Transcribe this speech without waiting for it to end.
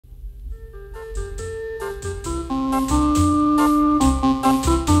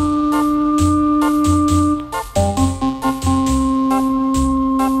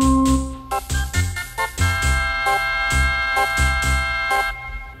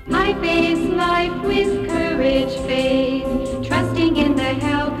I face life with courage, faith, trusting in the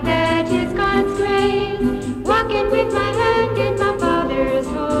help that is God's grace. Walking with my hand in my Father's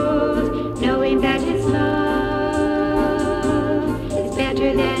hold, knowing that His love is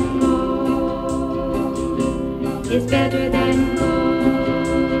better than gold, is better than gold.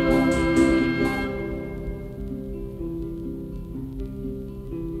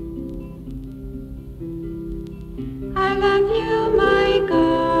 I love you, my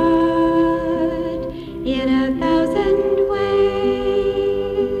God, in 1,000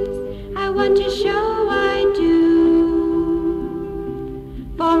 ways. I want to show I do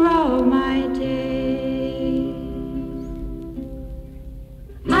for all my days.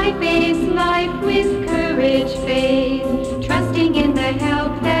 I face life with courage, faith, trusting in the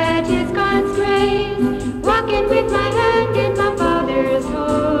help that is God's grace. Walking with my hand in my Father's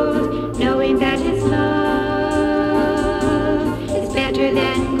hold, knowing that His love better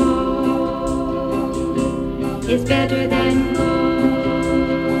than gold, is better than gold.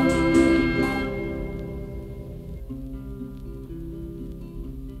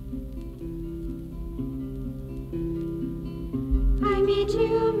 I meet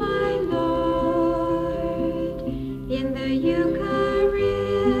you, my Lord, in the Eucharist,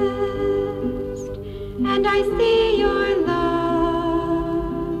 and I see your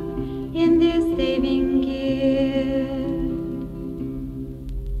love in this saving gift.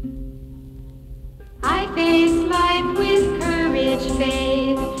 I face life with courage,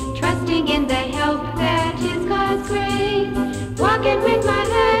 faith, trusting in the help that is God's grace. Walking with my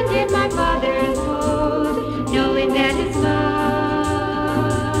hand in my Father's hold, knowing that His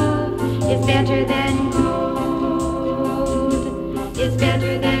love is better than gold, is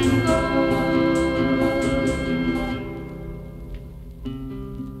better than gold.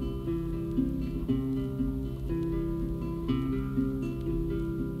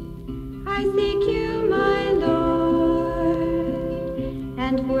 I seek you, my Lord,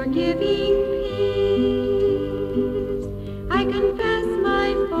 and forgiving peace. I confess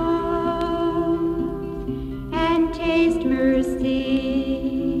my faults and taste mercy.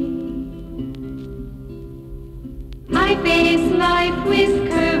 I face life with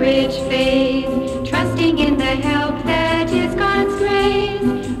courage, faith, trusting in the help that is God's grace.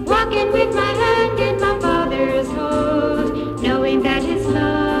 Walking with my hand in my Father's hold, knowing that His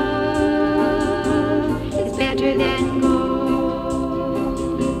love is better than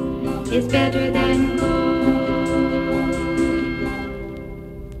gold, is better than gold.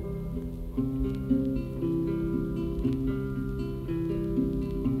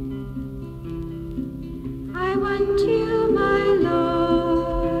 I want you, my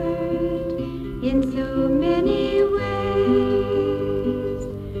Lord, in so many ways,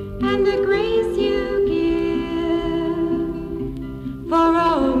 and the grace you give for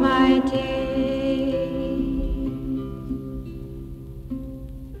all my days.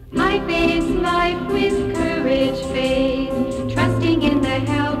 I face life with courage, faith, trusting in the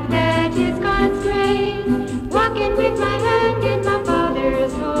help that is God's grace. Walking with my hand in my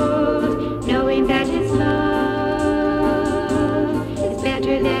Father's hold, knowing that His love is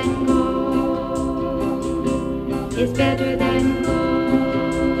better than gold, is better than gold.